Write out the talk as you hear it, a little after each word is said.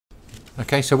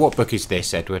Okay, so what book is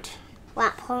this, Edward?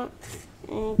 That one,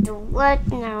 the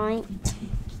Red Knight.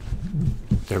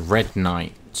 The Red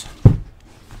Knight.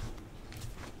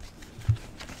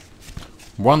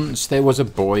 Once there was a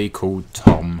boy called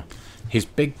Tom. His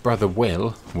big brother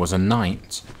Will was a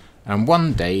knight, and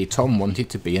one day Tom wanted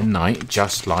to be a knight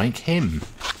just like him.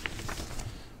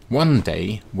 One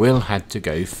day Will had to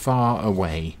go far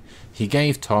away. He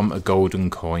gave Tom a golden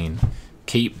coin.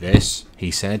 "Keep this," he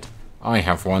said. "I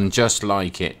have one just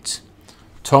like it."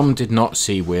 Tom did not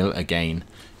see Will again.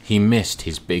 He missed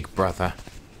his big brother.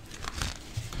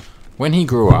 When he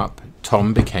grew up,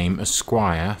 Tom became a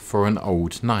squire for an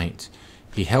old knight.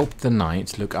 He helped the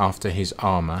knight look after his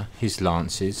armour, his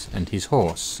lances, and his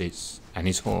horse.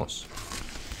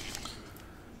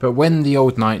 But when the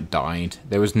old knight died,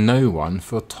 there was no one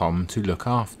for Tom to look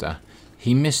after.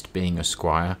 He missed being a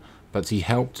squire, but he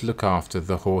helped look after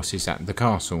the horses at the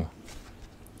castle.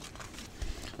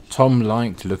 Tom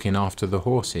liked looking after the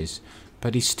horses,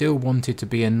 but he still wanted to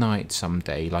be a knight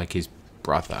someday like his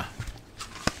brother.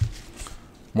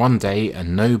 One day a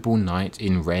noble knight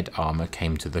in red armour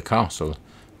came to the castle.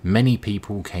 Many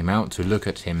people came out to look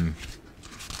at him.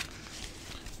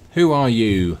 "Who are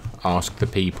you?" asked the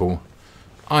people.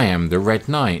 "I am the Red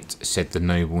Knight," said the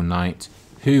noble knight.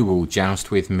 "Who will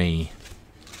joust with me?"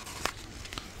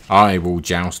 "I will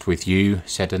joust with you,"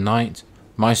 said a knight.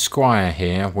 "My squire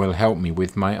here will help me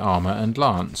with my armour and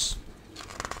lance."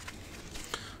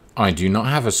 "I do not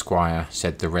have a squire,"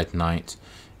 said the Red Knight.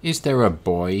 "Is there a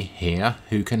boy here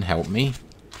who can help me?"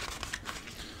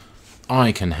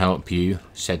 "I can help you,"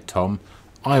 said Tom.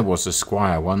 "I was a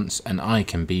squire once, and I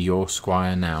can be your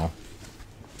squire now."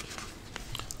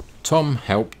 Tom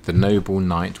helped the noble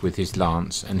knight with his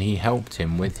lance, and he helped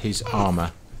him with his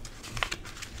armour.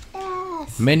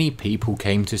 Many people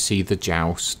came to see the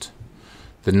joust.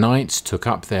 The knights took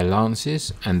up their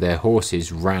lances, and their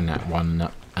horses ran at one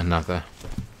another.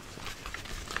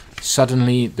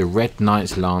 Suddenly the Red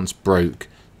Knight's lance broke.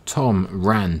 Tom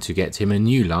ran to get him a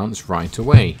new lance right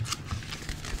away.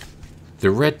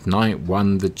 The Red Knight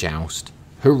won the joust.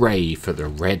 "Hooray for the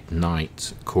Red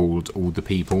Knight," called all the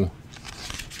people.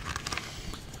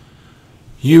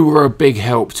 "You were a big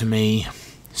help to me,"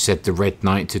 said the Red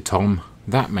Knight to Tom.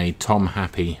 That made Tom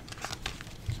happy.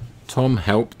 Tom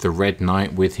helped the Red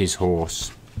Knight with his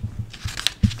horse.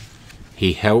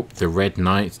 He helped the Red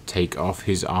Knight take off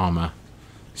his armour.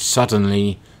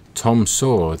 Suddenly, Tom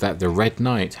saw that the Red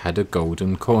Knight had a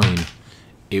golden coin.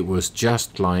 It was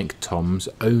just like Tom's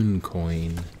own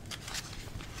coin.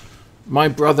 "My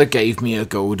brother gave me a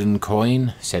golden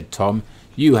coin," said Tom.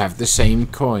 "You have the same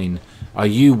coin. Are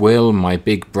you Will, my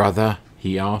big brother?"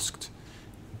 he asked.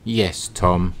 "Yes,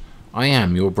 Tom, I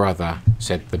am your brother,"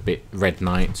 said the Red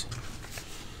Knight.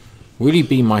 "Will you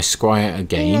be my squire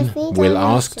again?" Will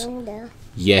asked.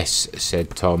 "Yes,"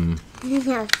 said Tom.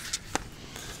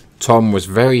 Tom was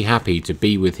very happy to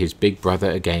be with his big brother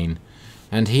again,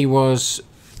 and he was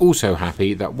also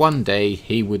happy that one day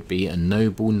he would be a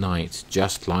noble knight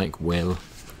just like Will.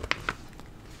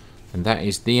 And that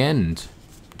is the end.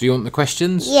 Do you want the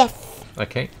questions? Yes.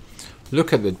 Okay.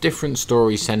 Look at the different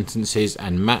story sentences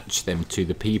and match them to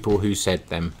the people who said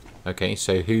them. Okay,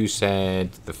 so who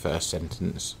said the first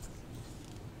sentence?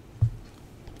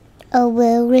 Oh,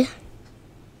 Will.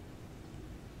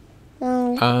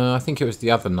 I think it was the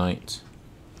other night.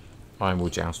 "I will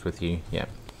joust with you." Yeah.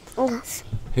 Yes.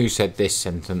 Who said this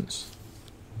sentence?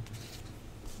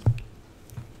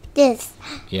 This.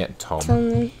 Yeah, Tom.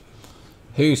 Tom.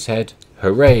 Who said,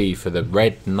 "Hooray for the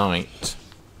Red Knight"?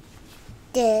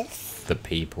 This. The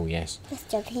people, yes. It's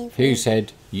the people. Who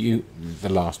said you? The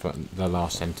last one, the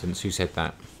last sentence. Who said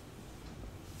that?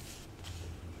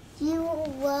 You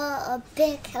were a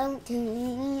big help to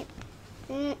me.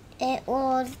 It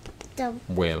was the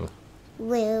Will.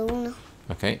 Will.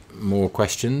 Okay, more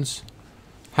questions.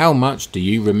 How much do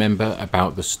you remember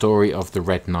about the story of the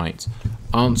Red Knight?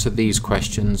 Answer these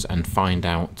questions and find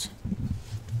out.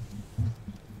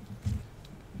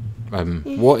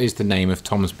 What is the name of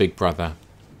Tom's big brother?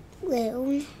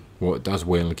 Will. What does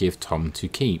Will give Tom to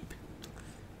keep?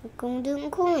 A golden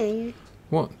coin.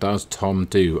 What does Tom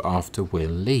do after Will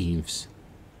leaves?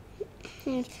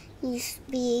 He's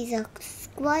a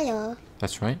squire.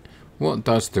 That's right. What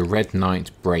does the Red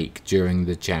Knight break during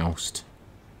the joust?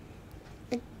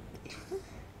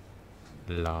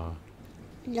 Love.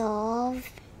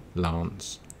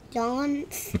 Lance.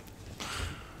 Lance.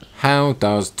 How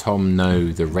does Tom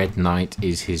know the Red Knight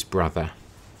is his brother?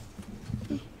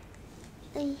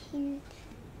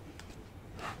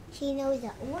 He knows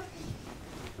that.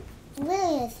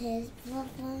 Where is his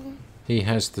brother? He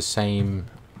has the same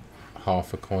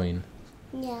half a coin.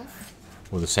 Yes.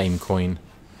 or the same coin.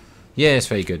 Yes,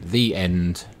 very good. The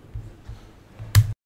end.